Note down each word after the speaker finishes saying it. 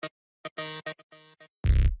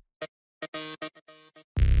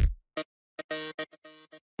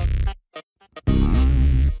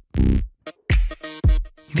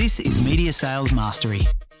This is Media Sales Mastery,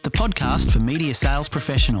 the podcast for media sales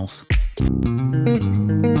professionals.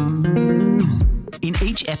 In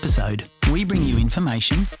each episode, we bring you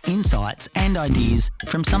information, insights, and ideas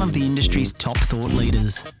from some of the industry's top thought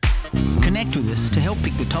leaders. Connect with us to help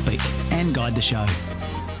pick the topic and guide the show.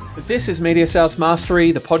 This is Media Sales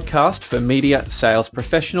Mastery, the podcast for media sales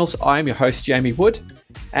professionals. I am your host, Jamie Wood,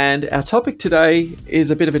 and our topic today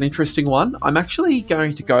is a bit of an interesting one. I'm actually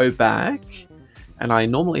going to go back, and I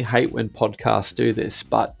normally hate when podcasts do this,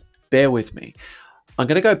 but bear with me. I'm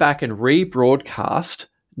going to go back and rebroadcast,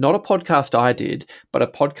 not a podcast I did, but a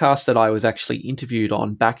podcast that I was actually interviewed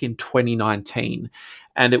on back in 2019.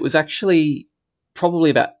 And it was actually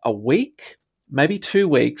probably about a week, maybe 2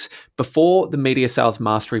 weeks before the Media Sales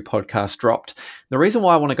Mastery podcast dropped. The reason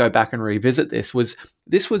why I want to go back and revisit this was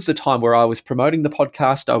the time where I was promoting the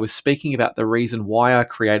podcast. I was speaking about the reason why I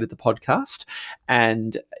created the podcast.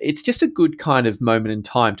 And it's just a good kind of moment in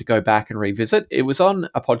time to go back and revisit. It was on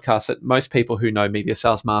a podcast that most people who know Media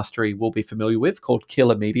Sales Mastery will be familiar with called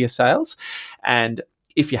Killer Media Sales. And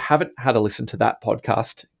if you haven't had a listen to that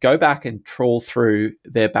podcast, go back and trawl through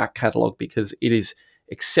their back catalogue because it is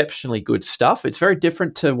exceptionally good stuff. It's very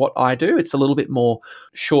different to what I do. It's a little bit more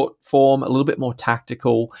short form, a little bit more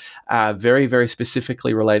tactical, very, very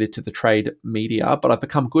specifically related to the trade media. But I've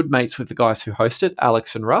become good mates with the guys who host it,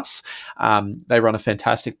 Alex and Russ. They run a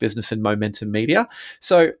fantastic business in Momentum Media.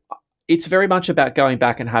 So it's very much about going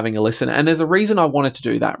back and having a listen. And there's a reason I wanted to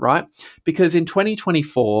do that, right? Because in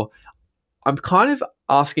 2024, I'm kind of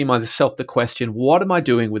asking myself the question, what am I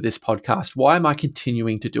doing with this podcast? Why am I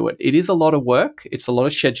continuing to do it? It is a lot of work. It's a lot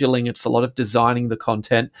of scheduling. It's a lot of designing the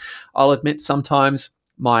content. I'll admit sometimes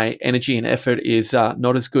my energy and effort is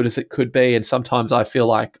not as good as it could be. And sometimes I feel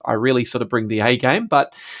like I really sort of bring the A game.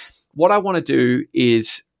 But what I want to do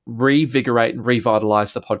is revigorate and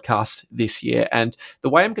revitalize the podcast this year. And the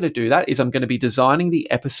way I'm going to do that is I'm going to be designing the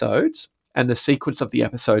episodes and the sequence of the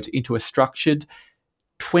episodes into a structured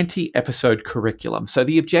 20-episode curriculum. So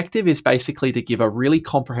the objective is basically to give a really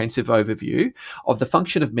comprehensive overview of the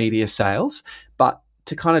function of media sales, but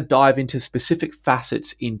to kind of dive into specific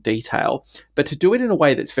facets in detail, but to do it in a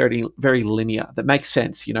way that's very, very linear, that makes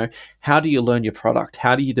sense. You know, how do you learn your product?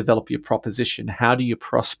 How do you develop your proposition? How do you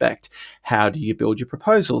prospect? How do you build your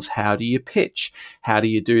proposals? How do you pitch? How do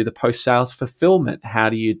you do the post-sales fulfillment? How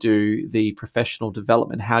do you do the professional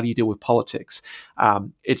development? How do you deal with politics?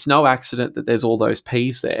 It's no accident that there's all those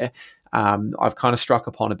P's there. I've kind of struck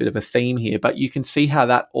upon a bit of a theme here, but you can see how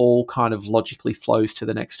that all kind of logically flows to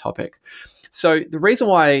the next topic. So the reason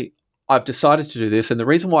why I've decided to do this and the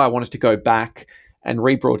reason why I wanted to go back and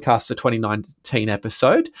rebroadcast the 2019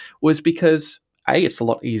 episode was because A, it's a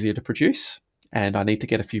lot easier to produce and I need to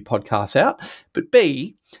get a few podcasts out, but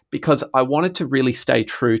B, because I wanted to really stay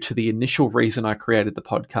true to the initial reason I created the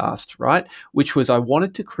podcast, right? Which was I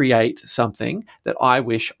wanted to create something that I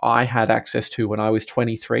wish I had access to when I was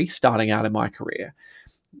 23, starting out in my career,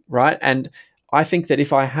 right? And I think that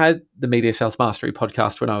if I had the Media Sales Mastery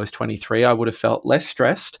podcast when I was 23, I would have felt less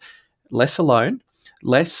stressed, less alone,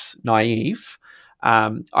 less naive.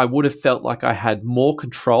 I would have felt like I had more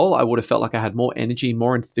control. I would have felt like I had more energy,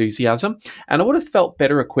 more enthusiasm, and I would have felt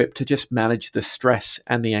better equipped to just manage the stress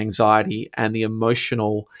and the anxiety and the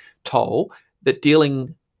emotional toll that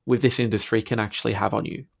dealing with this industry can actually have on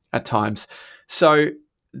you at times. So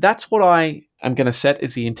that's what I am going to set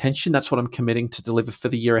as the intention. That's what I'm committing to deliver for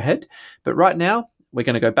the year ahead. But right now, we're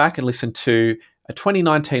going to go back and listen to a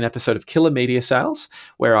 2019 episode of Killer Media Sales,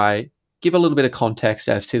 where I give a little bit of context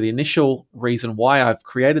as to the initial reason why I've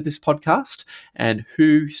created this podcast and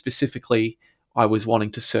who specifically I was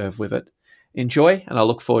wanting to serve with it. Enjoy, and I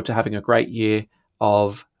look forward to having a great year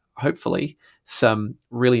of hopefully some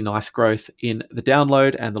really nice growth in the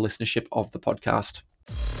download and the listenership of the podcast.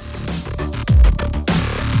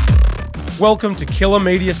 Welcome to Killer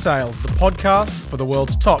Media Sales, the podcast for the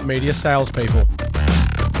world's top media salespeople.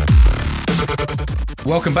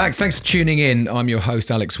 Welcome back. Thanks for tuning in. I'm your host,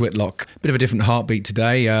 Alex Whitlock. Bit of a different heartbeat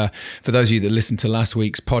today. For those of you that listened to last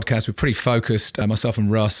week's podcast, we're pretty focused. Myself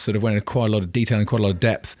and Russ sort of went into quite a lot of detail and quite a lot of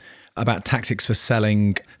depth about tactics for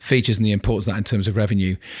selling, features and the importance of that in terms of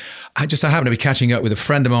revenue. I happen to be catching up with a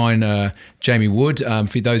friend of mine, Jamie Wood.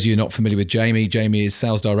 For those of you not familiar with Jamie is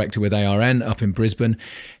sales director with ARN up in Brisbane.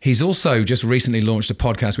 He's also just recently launched a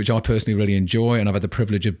podcast, which I personally really enjoy, and I've had the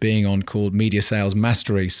privilege of being on, called Media Sales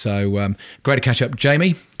Mastery. So great to catch up.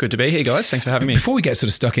 Jamie. Good to be here, guys. Thanks for having me. Before we get sort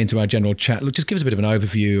of stuck into our general chat, look, just give us a bit of an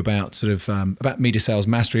overview about about Media Sales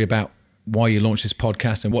Mastery, about why you launched this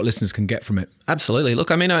podcast and what listeners can get from it. Absolutely.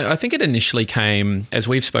 Look, I mean, I think it initially came, as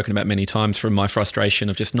we've spoken about many times, from my frustration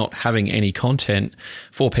of just not having any content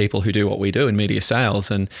for people who do what we do in media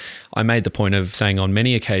sales. And I made the point of saying on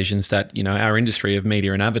many occasions that, our industry of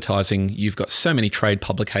media and advertising, you've got so many trade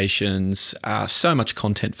publications, so much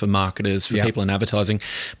content for marketers, for people in advertising.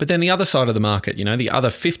 But then the other side of the market, the other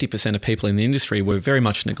 50% of people in the industry were very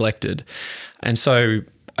much neglected. And so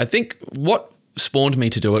I think what spawned me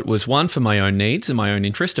to do it was one, for my own needs and my own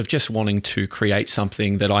interest of just wanting to create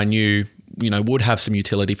something that I knew would have some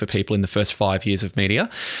utility for people in the first 5 years of media.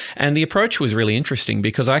 And the approach was really interesting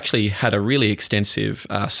because I actually had a really extensive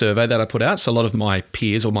survey that I put out. So a lot of my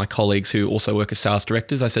peers or my colleagues who also work as sales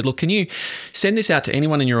directors, I said, look, can you send this out to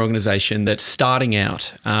anyone in your organization that's starting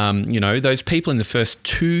out? Those people in the first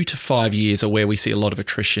 2 to 5 years are where we see a lot of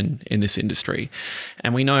attrition in this industry.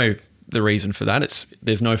 And we know the reason for that.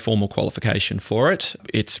 There's no formal qualification for it.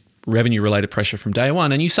 It's revenue-related pressure from day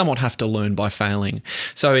one, and you somewhat have to learn by failing.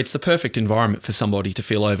 So it's the perfect environment for somebody to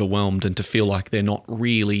feel overwhelmed and to feel like they're not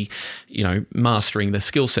really, mastering the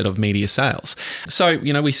skill set of media sales. So,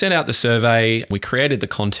 we sent out the survey, we created the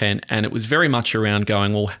content, and it was very much around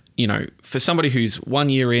going, well, for somebody who's 1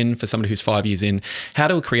 year in, for somebody who's 5 years in, how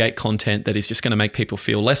do we create content that is just going to make people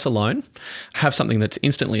feel less alone, have something that's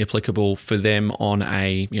instantly applicable for them on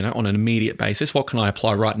on an immediate basis? What can I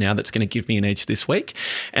apply right now that's going to give me an edge this week?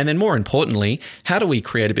 And then more importantly, how do we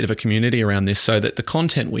create a bit of a community around this so that the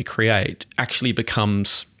content we create actually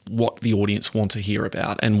becomes what the audience want to hear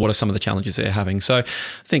about and what are some of the challenges they're having. So I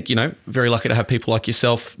think, very lucky to have people like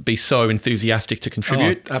yourself be so enthusiastic to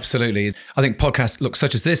contribute. Oh, absolutely. I think podcasts,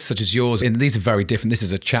 such as this, such as yours, and these are very different. This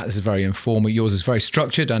is a chat. This is very informal. Yours is very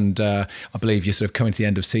structured, and I believe you're sort of coming to the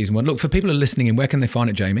end of season 1. Look, for people who are listening in, where can they find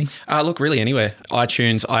it, Jamie? Look, really anywhere.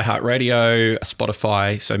 iTunes, iHeartRadio,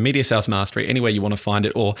 Spotify. So Media Sales Mastery, anywhere you want to find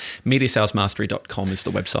it, or mediasalesmastery.com is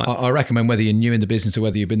the website. I recommend, whether you're new in the business or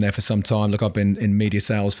whether you've been there for some time. Look, I've been in media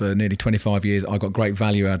sales for nearly 25 years. I got great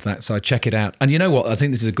value out of that, so check it out. And you know what? I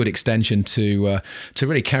think this is a good extension to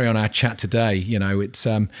really carry on our chat today. It's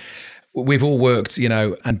we've all worked,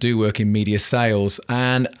 and do work in media sales.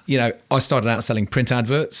 And I started out selling print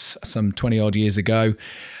adverts some 20 odd years ago,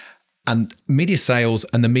 and media sales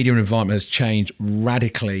and the media environment has changed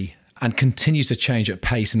radically and continues to change at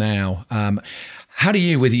pace now. How do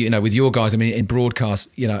you, with your guys, in broadcast,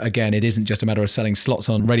 again, it isn't just a matter of selling slots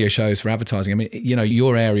on radio shows for advertising.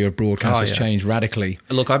 Your area of broadcast has changed radically.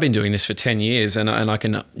 Look, I've been doing this for 10 years and I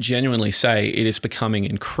can genuinely say it is becoming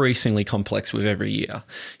increasingly complex with every year.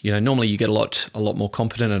 Normally you get a lot more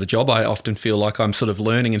competent at a job. I often feel like I'm sort of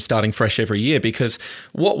learning and starting fresh every year because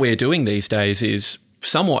what we're doing these days is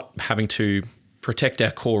somewhat having to protect our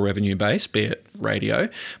core revenue base, be it radio,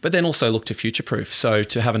 but then also look to future-proof. So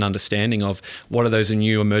to have an understanding of what are those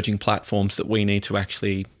new emerging platforms that we need to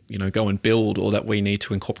actually go and build or that we need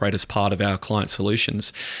to incorporate as part of our client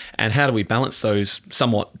solutions. And how do we balance those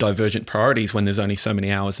somewhat divergent priorities when there's only so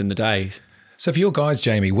many hours in the day? So for your guys,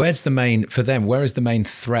 Jamie, where is the main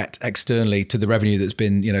threat externally to the revenue that's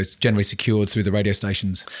been, generally secured through the radio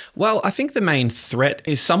stations? Well, I think the main threat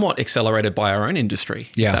is somewhat accelerated by our own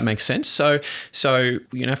industry, if that makes sense. So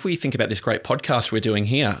if we think about this great podcast we're doing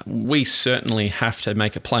here, we certainly have to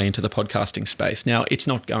make a play into the podcasting space. Now, it's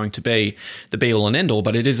not going to be the be-all and end-all,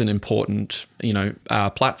 but it is an important,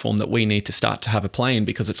 platform that we need to start to have a play in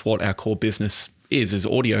because it's what our core business is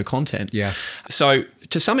audio content. Yeah. So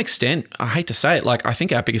to some extent, I hate to say it, I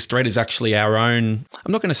think our biggest threat is actually our own,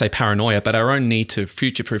 I'm not going to say paranoia, but our own need to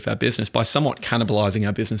future-proof our business by somewhat cannibalizing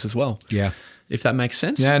our business as well. Yeah. If that makes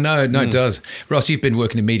sense. Yeah, no, it does. Ross, you've been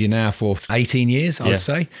working in media now for 18 years, I would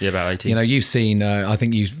say. Yeah, about 18. You've seen, I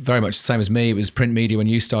think you very much the same as me, it was print media when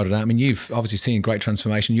you started out. You've obviously seen great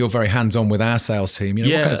transformation. You're very hands-on with our sales team.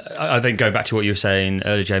 I think going back to what you were saying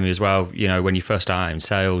earlier, Jamie, as well, when you first start out in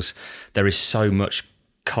sales, there is so much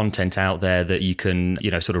content out there that you can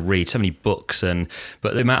sort of read, so many books,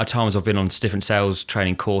 but the amount of times I've been on different sales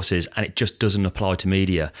training courses and it just doesn't apply to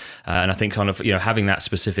media, and I think having that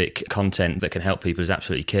specific content that can help people is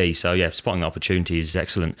absolutely key. So spotting the opportunity is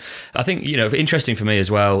excellent. I think interesting for me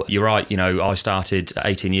as well, you're right, I started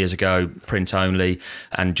 18 years ago print only,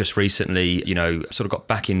 and just recently sort of got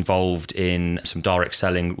back involved in some direct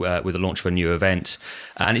selling with the launch of a new event,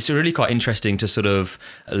 and it's really quite interesting to sort of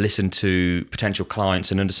listen to potential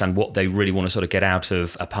clients and understand what they really want to sort of get out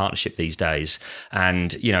of a partnership these days.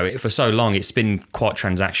 And, for so long, it's been quite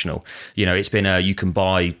transactional. It's been you can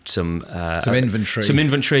buy some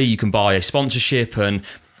inventory, you can buy a sponsorship, and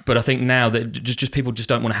But I think now that just people just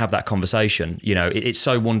don't want to have that conversation. It's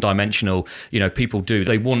so one-dimensional. People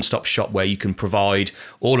they one-stop shop where you can provide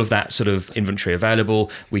all of that sort of inventory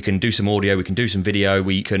available. We can do some audio, we can do some video,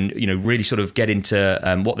 we can really sort of get into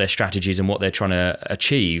what their strategies and what they're trying to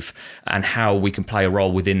achieve and how we can play a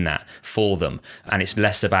role within that for them. And it's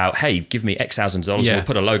less about, hey, give me X thousands of dollars, and we'll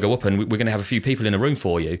put a logo up and we're going to have a few people in the room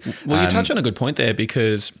for you. Well, you touch on a good point there,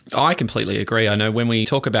 because I completely agree. I know when we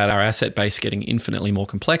talk about our asset base getting infinitely more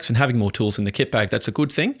complex and having more tools in the kit bag, that's a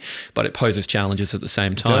good thing, but it poses challenges at the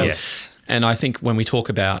same time. Yes. And I think when we talk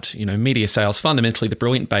about, media sales, fundamentally the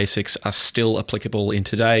brilliant basics are still applicable in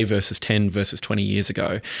today versus 10 versus 20 years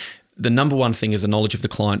ago. The number one thing is a knowledge of the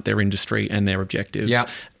client, their industry, and their objectives. Yeah.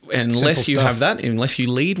 Unless you have that, unless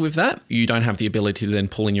you lead with that, you don't have the ability to then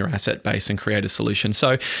pull in your asset base and create a solution.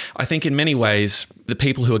 So I think in many ways, the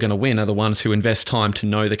people who are going to win are the ones who invest time to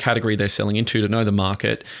know the category they're selling into, to know the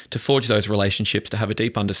market, to forge those relationships, to have a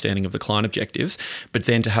deep understanding of the client objectives, but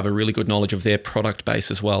then to have a really good knowledge of their product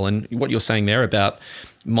base as well. And what you're saying there about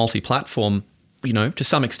multi-platform, to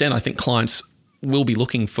some extent, I think clients will be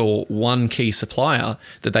looking for one key supplier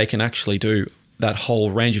that they can actually do that whole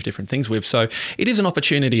range of different things with. So it is an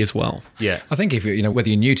opportunity as well. Yeah. I think if whether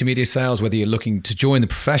you're new to media sales, whether you're looking to join the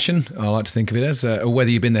profession, I like to think of it as, or whether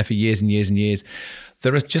you've been there for years and years and years,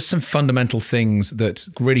 there are just some fundamental things that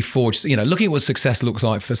really forge, looking at what success looks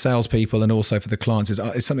like for salespeople and also for the clients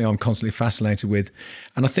is something I'm constantly fascinated with.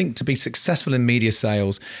 And I think to be successful in media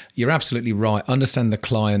sales, you're absolutely right. Understand the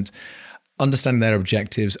client, understand their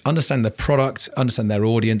objectives, understand the product, understand their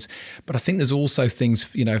audience. But I think there's also things,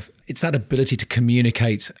 it's that ability to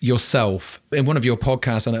communicate yourself. In one of your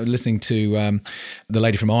podcasts, I know listening to the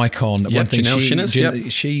lady from Icon, one thing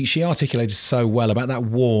she articulated so well about that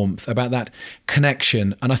warmth, about that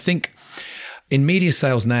connection. And I think in media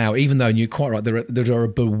sales now, even though you're quite right, there are a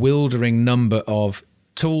bewildering number of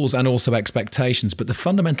tools and also expectations, but the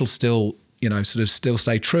fundamentals still, still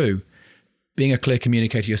stay true. Being a clear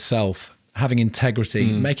communicator yourself, having integrity,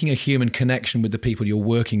 making a human connection with the people you're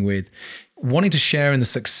working with, wanting to share in the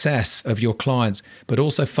success of your clients, but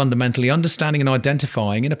also fundamentally understanding and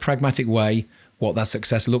identifying in a pragmatic way what that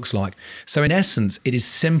success looks like. So in essence, it is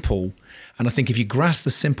simple. And I think if you grasp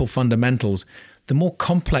the simple fundamentals, the more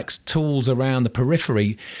complex tools around the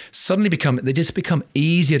periphery suddenly become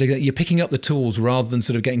easier to get. You're picking up the tools rather than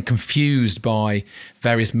sort of getting confused by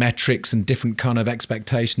various metrics and different kind of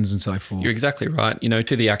expectations and so forth. You're exactly right.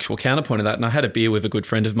 To the actual counterpoint of that, and I had a beer with a good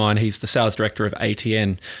friend of mine. He's the sales director of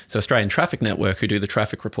ATN, so Australian Traffic Network, who do the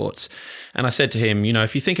traffic reports. And I said to him,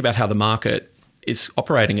 if you think about how the market is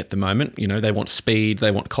operating at the moment, they want speed, they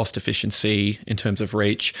want cost efficiency in terms of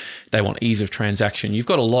reach, they want ease of transaction. You've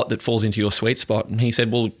got a lot that falls into your sweet spot. And he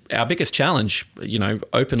said, well, our biggest challenge,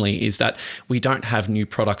 openly, is that we don't have new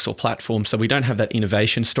products or platforms, so we don't have that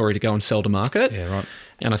innovation story to go and sell to market. Yeah, right.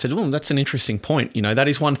 And I said, well, that's an interesting point. That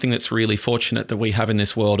is one thing that's really fortunate that we have in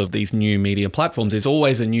this world of these new media platforms. There's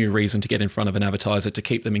always a new reason to get in front of an advertiser, to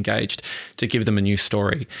keep them engaged, to give them a new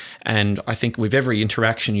story. And I think with every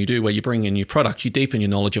interaction you do where you bring a new product, you deepen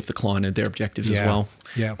your knowledge of the client and their objectives as well.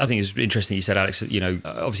 Yeah, I think it's interesting you said, Alex,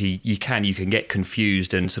 obviously you can get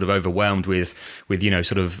confused and sort of overwhelmed with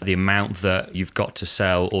sort of the amount that you've got to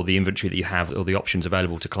sell or the inventory that you have or the options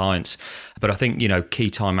available to clients. But I think,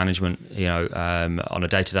 key time management, on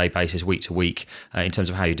a day-to-day basis, week to week, in terms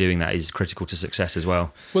of how you're doing that is critical to success as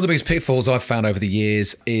well. One of the biggest pitfalls I've found over the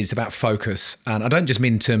years is about focus. And I don't just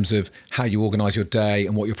mean in terms of how you organise your day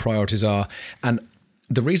and what your priorities are. And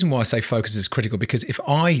the reason why I say focus is critical, because if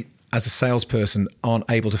I, as a salesperson,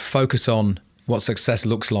 aren't able to focus on what success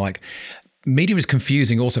looks like, media is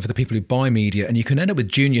confusing also for the people who buy media, and you can end up with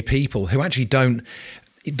junior people who actually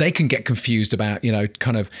they can get confused about,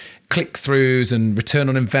 kind of click-throughs and return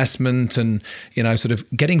on investment and, sort of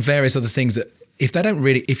getting various other things that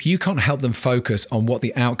if you can't help them focus on what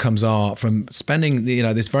the outcomes are from spending,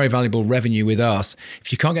 this very valuable revenue with us,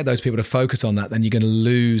 if you can't get those people to focus on that, then you're going to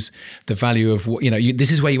lose the value of what,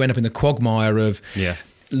 this is where you end up in the quagmire of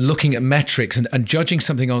looking at metrics and judging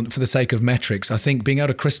something for the sake of metrics. I think being able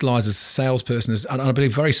to crystallize as a salesperson and I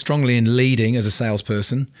believe very strongly in leading as a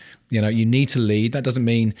salesperson. You need to lead. That doesn't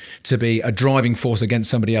mean to be a driving force against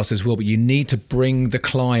somebody else's will, but you need to bring the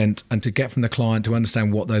client and to get from the client to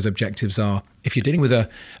understand what those objectives are. If you're dealing with a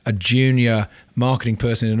junior marketing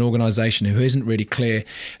person in an organization who isn't really clear,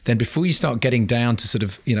 then before you start getting down to sort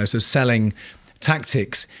of selling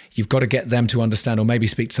tactics, you've got to get them to understand, or maybe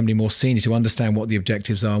speak to somebody more senior to understand what the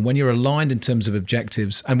objectives are. And when you're aligned in terms of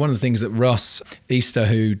objectives, and one of the things that Russ Easter,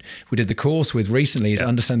 who we did the course with recently, is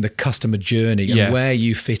understand the customer journey and where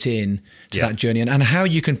you fit in to that journey, and how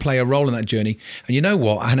you can play a role in that journey. And you know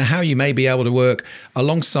what, and how you may be able to work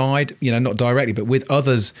alongside, not directly, but with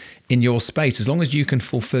others in your space. As long as you can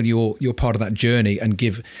fulfill your part of that journey and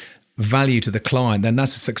give value to the client, then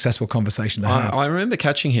that's a successful conversation to have. I remember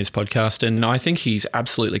catching his podcast, and I think he's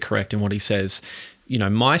absolutely correct in what he says.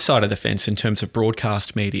 My side of the fence in terms of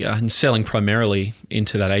broadcast media and selling primarily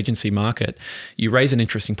into that agency market, you raise an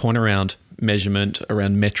interesting point around measurement,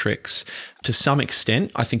 around metrics. To some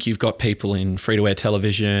extent, I think you've got people in free-to-air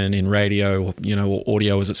television, in radio, or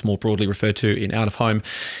audio as it's more broadly referred to, in out-of-home,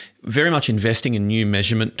 very much investing in new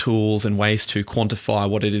measurement tools and ways to quantify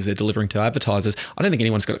what it is they're delivering to advertisers. I don't think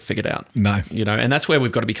anyone's got it figured out. No. And that's where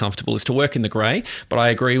we've got to be comfortable, is to work in the grey. But I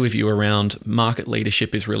agree with you around market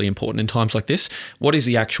leadership is really important in times like this. What is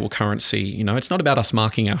the actual currency? It's not about us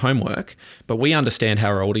marking our homework, but we understand how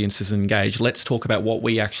our audience is engaged. Let's talk about what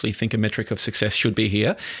we actually think a metric of success should be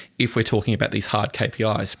here if we're talking about these hard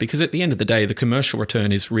KPIs. Because at the end of the day, the commercial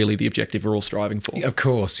return is really the objective we're all striving for. Of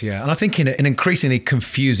course, yeah. And I think in an increasingly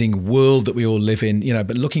confusing world that we all live in,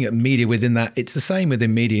 but looking at media within that, it's the same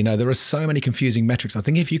within media. There are so many confusing metrics. I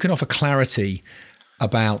think if you can offer clarity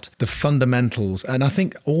about the fundamentals, and I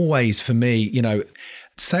think always for me,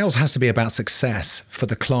 sales has to be about success for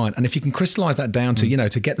the client. And if you can crystallize that down to,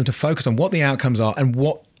 to get them to focus on what the outcomes are and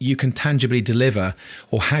what you can tangibly deliver,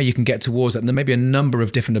 or how you can get towards that. And there may be a number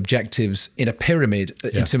of different objectives in a pyramid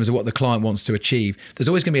in terms of what the client wants to achieve. There's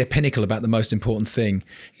always going to be a pinnacle about the most important thing,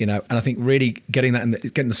 and I think really getting that and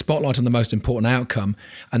getting the spotlight on the most important outcome,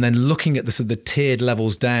 and then looking at the sort of the tiered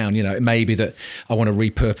levels down. It may be that I want to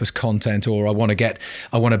repurpose content, or I want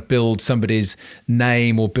to build somebody's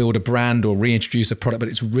name, or build a brand, or reintroduce a product. But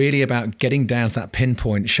it's really about getting down to that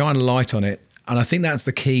pinpoint, shine a light on it. And I think that's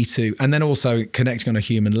the key to, and then also connecting on a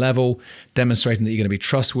human level, demonstrating that you're going to be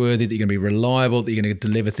trustworthy, that you're going to be reliable, that you're going to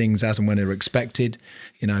deliver things as and when they're expected.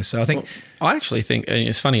 So I think... Well, I actually think,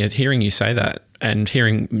 it's funny, hearing you say that and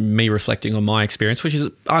hearing me reflecting on my experience, which is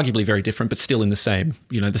arguably very different, but still in the same,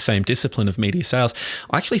 the same discipline of media sales.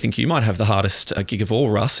 I actually think you might have the hardest gig of all,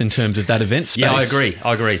 Russ, in terms of that event space. Yeah,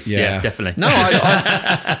 I agree. Yeah, definitely. No,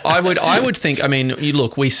 I would think,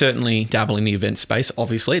 look, we certainly dabble in the event space.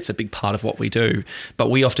 Obviously, it's a big part of what we do, but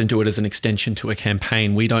we often do it as an extension to a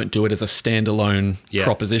campaign. We don't do it as a standalone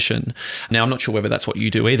proposition. Now, I'm not sure whether that's what you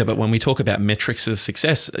do either, but when we talk about metrics of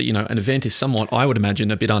success, an event is somewhat, I would imagine,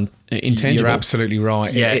 a bit intangible. You're absolutely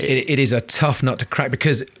right. Yeah, it is a tough nut to crack,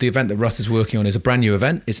 because the event that Russ is working on is a brand new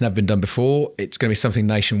event. It's never been done before. It's going to be something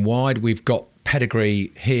nationwide. We've got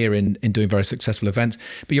pedigree here in doing very successful events.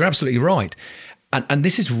 But you're absolutely right. And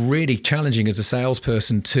this is really challenging as a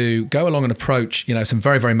salesperson to go along and approach, some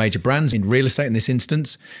very, very major brands in real estate in this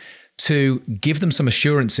instance, to give them some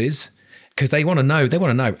assurances, because they want to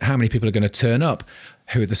know how many people are going to turn up,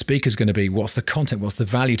 who are the speakers going to be, what's the content, what's the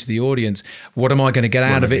value to the audience, what am I going to get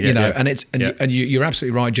out of it, And you're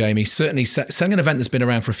absolutely right, Jamie. Certainly selling an event that's been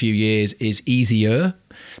around for a few years is easier,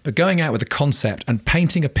 but going out with a concept and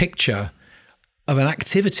painting a picture of an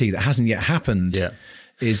activity that hasn't yet happened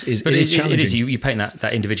is challenging. It is. You paint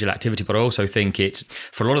that individual activity, but I also think it's,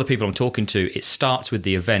 for a lot of the people I'm talking to, it starts with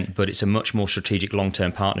the event, but it's a much more strategic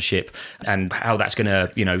long-term partnership, and how that's going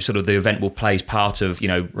to, sort of the event will play as part of,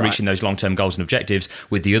 reaching those long-term goals and objectives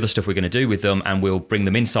with the other stuff we're going to do with them, and we'll bring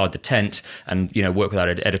them inside the tent and, work with our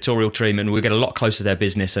editorial team, and we'll get a lot closer to their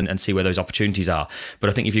business and see where those opportunities are.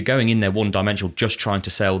 But I think if you're going in there one-dimensional, just trying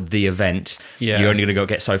to sell the event, you're only going to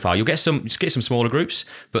get so far. You'll get some smaller groups,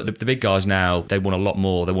 but the big guys now, they want a lot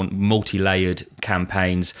more. They want multi-layered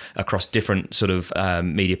campaigns across different sort of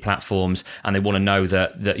media platforms, and they want to know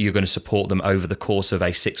that you're going to support them over the course of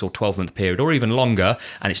a 6 or 12 month period, or even longer.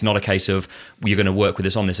 And it's not a case of, you're going to work with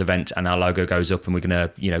us on this event and our logo goes up and we're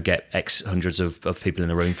going to get X hundreds of people in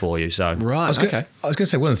the room for you. So right, I was going to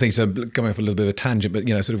say, one of the things, going off a little bit of a tangent, but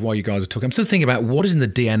sort of while you guys are talking, I'm sort of thinking about what is in the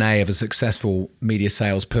DNA of a successful media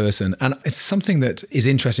salesperson, and it's something that is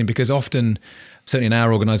interesting because often, certainly in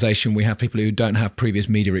our organisation, we have people who don't have previous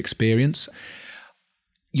media experience.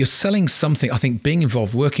 You're selling something, I think, being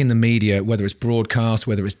involved, working in the media, whether it's broadcast,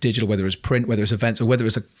 whether it's digital, whether it's print, whether it's events, or whether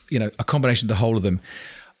it's a combination of the whole of them.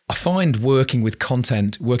 I find working with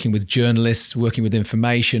content, working with journalists, working with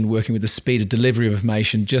information, working with the speed of delivery of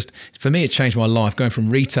information, just for me, it's changed my life. Going from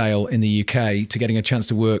retail in the UK to getting a chance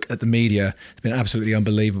to work at the media, it's been absolutely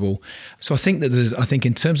unbelievable. So I think that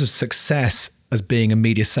in terms of success as being a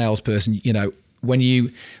media salesperson, when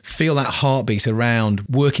you feel that heartbeat around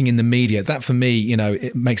working in the media, that for me,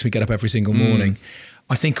 it makes me get up every single morning.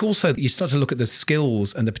 I think also that you start to look at the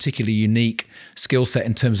skills and the particularly unique skill set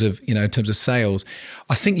in terms of sales.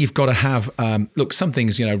 I think you've got to have, some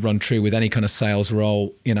things, run true with any kind of sales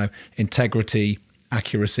role, integrity,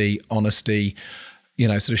 accuracy, honesty,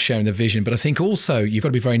 sort of sharing the vision. But I think also you've got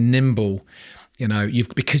to be very nimble,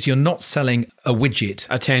 because you're not selling a widget.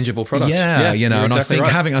 A tangible product. Yeah, you're and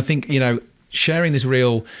exactly I think sharing this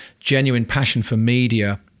real genuine passion for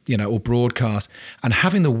media, or broadcast, and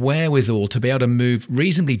having the wherewithal to be able to move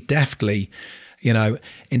reasonably deftly,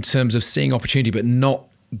 in terms of seeing opportunity, but not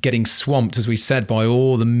getting swamped, as we said, by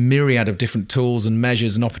all the myriad of different tools and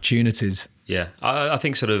measures and opportunities. Yeah, I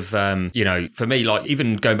think sort of, for me, like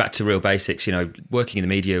even going back to real basics, working in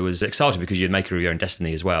the media was exciting because you'd make a your own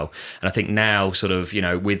destiny as well. And I think now sort of,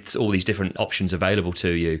 with all these different options available to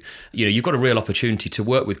you, you've got a real opportunity to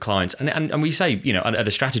work with clients. And we say, at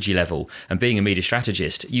a strategy level and being a media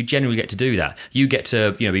strategist, you generally get to do that. You get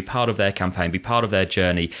to, be part of their campaign, be part of their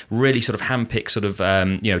journey, really sort of handpick sort of,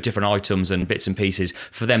 different items and bits and pieces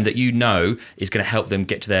for them that is going to help them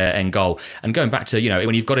get to their end goal. And going back to,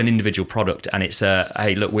 when you've got an individual product and it's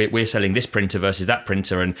hey, look, we're selling this printer versus that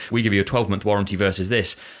printer and we give you a 12-month warranty versus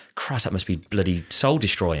this. Christ, that must be bloody soul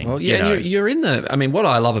destroying. Well, yeah, you're in what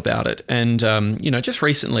I love about it, and just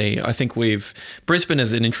recently, I think Brisbane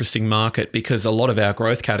is an interesting market because a lot of our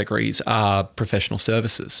growth categories are professional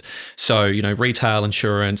services. So, retail,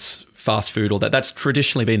 insurance, fast food, all that's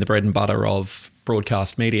traditionally been the bread and butter of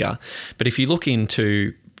broadcast media. But if you look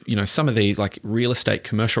into some of the like real estate,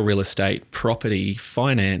 commercial real estate, property,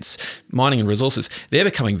 finance, mining and resources, they're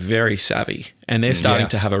becoming very savvy and they're starting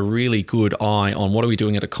to have a really good eye on what are we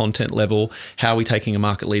doing at a content level, how are we taking a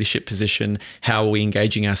market leadership position, how are we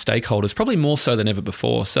engaging our stakeholders, probably more so than ever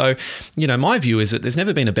before. So, my view is that there's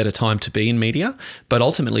never been a better time to be in media, but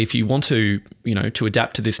ultimately if you want to, to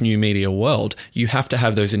adapt to this new media world, you have to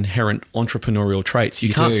have those inherent entrepreneurial traits.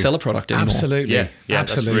 You can't sell a product anymore. Absolutely. Yeah,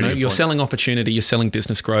 absolutely. Really you're selling opportunity, you're selling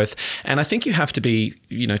business growth. And I think you have to be,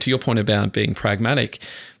 to your point about being pragmatic,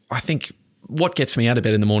 I think what gets me out of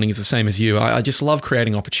bed in the morning is the same as you. I just love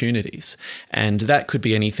creating opportunities. And that could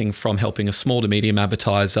be anything from helping a small to medium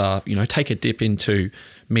advertiser, take a dip into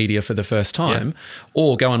media for the first time,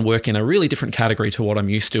 or go and work in a really different category to what I'm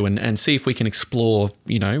used to and see if we can explore,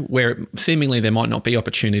 where seemingly there might not be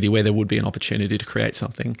opportunity, where there would be an opportunity to create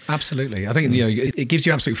something. Absolutely. I think, it gives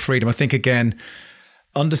you absolute freedom. I think, again,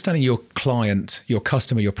 understanding your client, your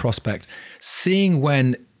customer, your prospect, seeing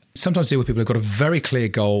when sometimes deal with people who've got a very clear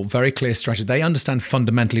goal, very clear strategy. They understand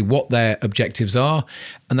fundamentally what their objectives are,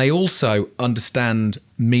 and they also understand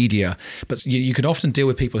media. But you can often deal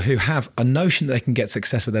with people who have a notion that they can get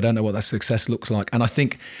success, but they don't know what that success looks like. And I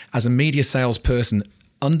think as a media salesperson,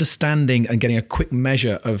 understanding and getting a quick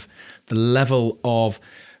measure of the level of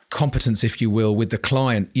competence, if you will, with the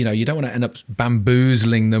client. You don't want to end up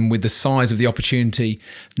bamboozling them with the size of the opportunity,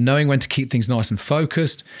 knowing when to keep things nice and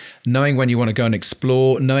focused, knowing when you want to go and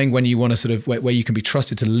explore, knowing when you want to sort of where you can be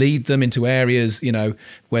trusted to lead them into areas,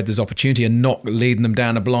 where there's opportunity, and not leading them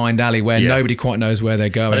down a blind alley where nobody quite knows where they're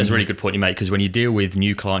going. That's a really good point you make, because when you deal with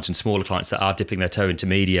new clients and smaller clients that are dipping their toe into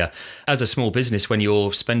media, as a small business, when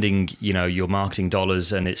you're spending, your marketing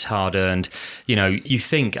dollars and it's hard earned, I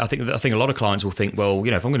think a lot of clients will think, well,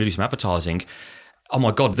 if I'm going to do some advertising, oh my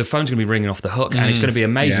God, the phone's going to be ringing off the hook, and it's going to be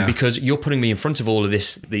amazing because you're putting me in front of all of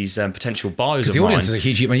these potential buyers of mine. Because the audiences are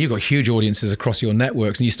huge. You've got huge audiences across your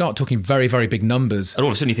networks, and you start talking very, very big numbers. And all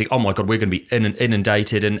of a sudden you think, oh my God, we're going to be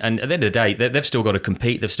inundated. And at the end of the day, they've still got to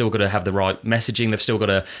compete. They've still got to have the right messaging. They've still got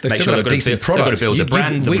to make sure they've got to build the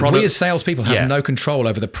brand, the product. We as salespeople have no control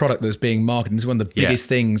over the product that's being marketed. This is one of the biggest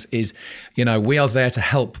things is, we are there to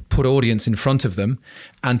help put audience in front of them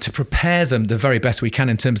and to prepare them the very best we can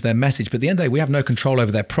in terms of their message. But at the end of the day, we have no control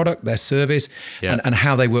over their product, their service, and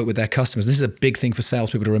how they work with their customers. This is a big thing for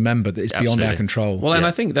salespeople to remember, that it's beyond our control. Well, and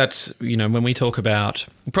I think that's, when we talk about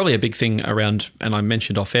probably a big thing around, and I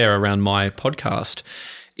mentioned off air around my podcast,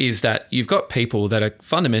 is that you've got people that are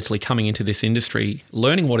fundamentally coming into this industry,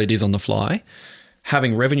 learning what it is on the fly,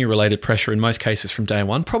 having revenue-related pressure in most cases from day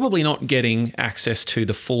one, probably not getting access to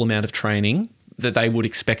the full amount of training that they would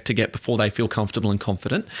expect to get before they feel comfortable and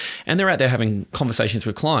confident. And they're out there having conversations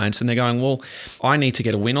with clients and they're going, well, I need to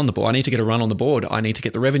get a win on the board. I need to get a run on the board. I need to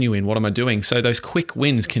get the revenue in. What am I doing? So those quick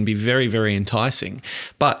wins can be very, very enticing.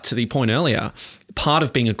 But to the point earlier, part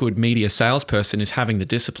of being a good media salesperson is having the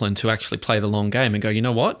discipline to actually play the long game and go, you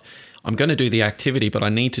know what? I'm going to do the activity, but I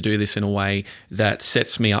need to do this in a way that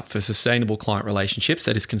sets me up for sustainable client relationships,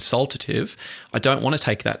 that is consultative. I don't want to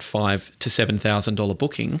take that $5,000 to $7,000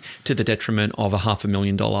 booking to the detriment of a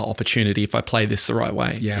 $500,000 opportunity if I play this the right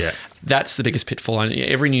way. Yeah. That's the biggest pitfall. And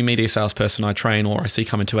every new media salesperson I train or I see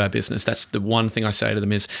come into our business, that's the one thing I say to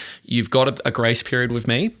them is, you've got a grace period with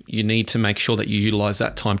me. You need to make sure that you utilize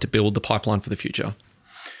that time to build the pipeline for the future.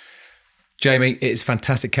 Jamie, it's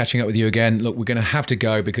fantastic catching up with you again. Look, we're going to have to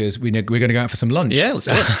go because we're going to go out for some lunch. Yeah, let's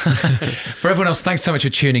do it. For everyone else, thanks so much for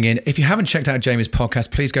tuning in. If you haven't checked out Jamie's podcast,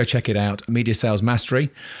 please go check it out, Media Sales Mastery.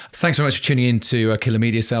 Thanks very much for tuning in to Killer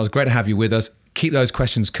Media Sales. Great to have you with us. Keep those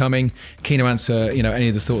questions coming. Keen to answer, any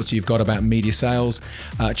of the thoughts you've got about media sales.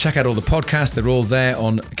 Check out all the podcasts. They're all there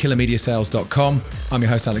on killermediasales.com. I'm your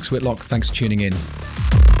host, Alex Whitlock. Thanks for tuning in.